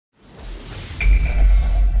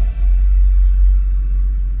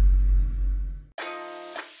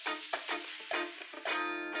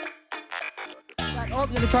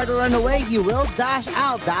Liyab's gonna try to run away. He will dash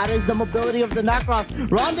out. That is the mobility of the knockoff.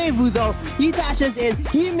 Rendezvous though, he dashes in,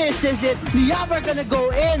 he misses it. Liyab are gonna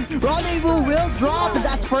go in. Rendezvous will drop.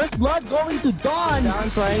 That's first blood going to Dawn. Dawn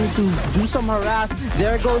trying to do some harass.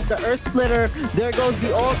 There goes the Earth Splitter. There goes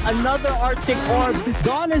the ult. Another Arctic Orb.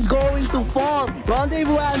 Dawn is going to fall.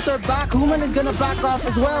 Rendezvous answer back. Human is gonna back off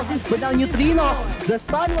as well. But now Neutrino, the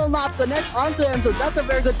stun will not connect onto him, so that's a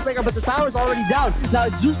very good flicker, but the tower is already down. Now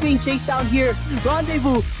it's Zeus being chased down here.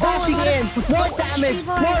 Rendezvous dashing in. More damage,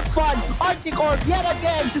 more fun. Arctic Orb yet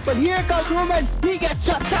again. But here comes Human. He gets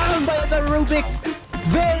shut down by the Rubik's.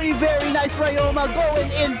 Very, very nice Ryoma going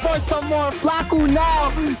in for some more. Flaku now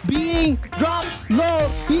being dropped low.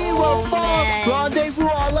 He will fall. Man. Rendezvous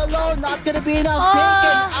all alone. Not gonna be enough.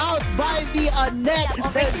 Taken out by the net. Yeah,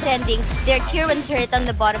 overextending their Kieran turret on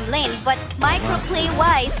the bottom lane. But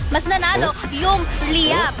microplay-wise, mas nanalo yung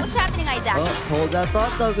Liyab. What's happening, Isaac? Hold that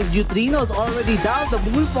thought though, because Neutrino's already down. The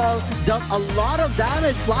Moonfall dealt a lot of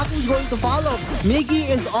damage. Flaku's going to follow. Miggy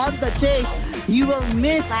is on the chase. He will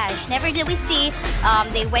miss. Flash. Never did we see.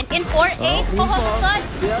 They went in for a Hohosan.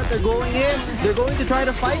 Yeah, they're going in. They're going to try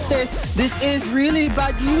to fight this. This is really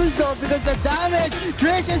bad news though, because the damage.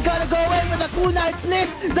 Trish is gonna go in with a kunai flip.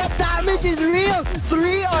 The damage is real.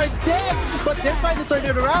 3 are dead, but they're trying to turn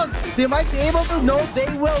it around. They might be able to. No, they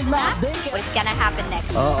will not. What is gonna happen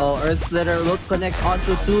next? Earth Splitter will connect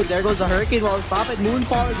onto 2. There goes the Hurricane. While stop it.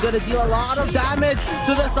 Moonfall is gonna deal a lot of damage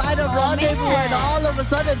to the side of Rendezvous, and all of a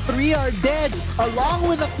sudden 3 are dead. Along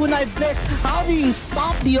with the kunai blitz. How do you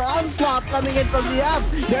stop the onslaught coming in from the app?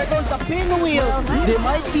 There goes the pinwheel. They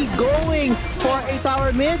might be going for a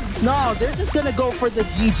tower mid. No, they're just gonna go for the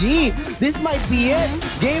GG. This might be it.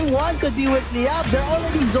 Game 1 could be with Liyab. They're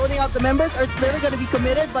already zoning out the members. Earth Splitter gonna be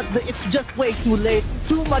committed, but it's just way too late.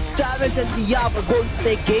 Too much damage, and Liyab are going to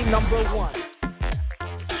take game number 1.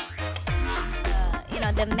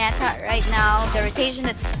 The meta right now, the rotation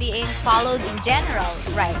that's being followed in general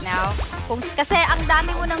right now. Kasi ang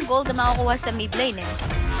dami mo ng gold na makukuha sa mid lane eh.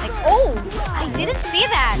 Like, oh, I didn't see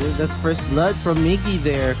that. That's first blood from Miggy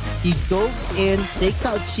there. He dove in, takes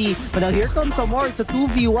out Chi. But now here comes some more. It's a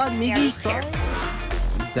 2v1. Miggy's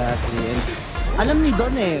exactly. And alam ni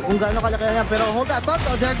Don eh kung gaano kalaki na yan. Pero hold that thought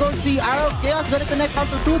though. There goes the Arrow of Chaos. Gonna connect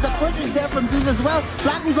onto 2. The push is there from Zeus as well.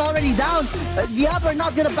 Flaku's already down. Liyab are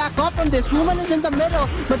not gonna back off from this. Human is in the middle.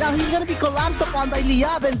 But now he's gonna be collapsed upon by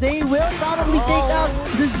Liyab. And they will probably take out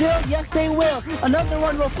the Zil. Yes, they will. Another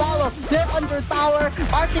one will follow. They're under tower.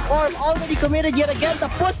 Arctic Orb already committed yet again. The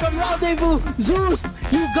push from Rendezvous. Zeus,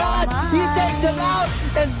 you got. He takes him out.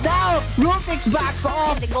 And now Rubik's backs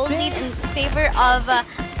off. The gold lead in favor of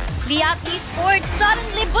Liyab Esports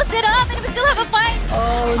suddenly boosted up, and we still have a fight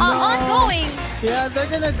ongoing. Yeah, they're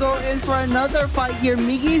gonna go in for another fight here.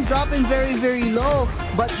 Miggy's dropping very, very low,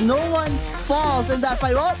 but no one falls in that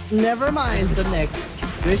fight. Oh, never mind. The next.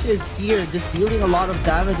 Trish is here, just dealing a lot of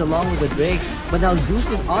damage along with the Drake. But now Zeus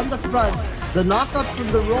is on the front. The knockup from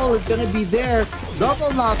the roll is gonna be there.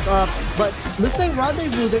 Double knockup, but looks like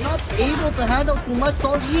Rendezvous, they're not able to handle too much.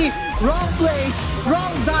 Solji, wrong place,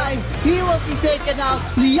 wrong dive. He will be taken out.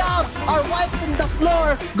 Liyab are wiping the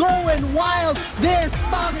floor, going wild. They're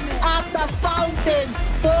stuck at the fountain.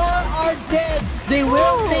 4 are dead. They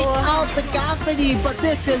will take out the Caffeine, but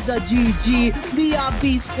this is a GG. Liyab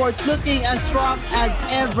Esports looking as strong as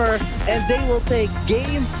ever, and they will take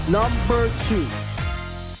game number 2.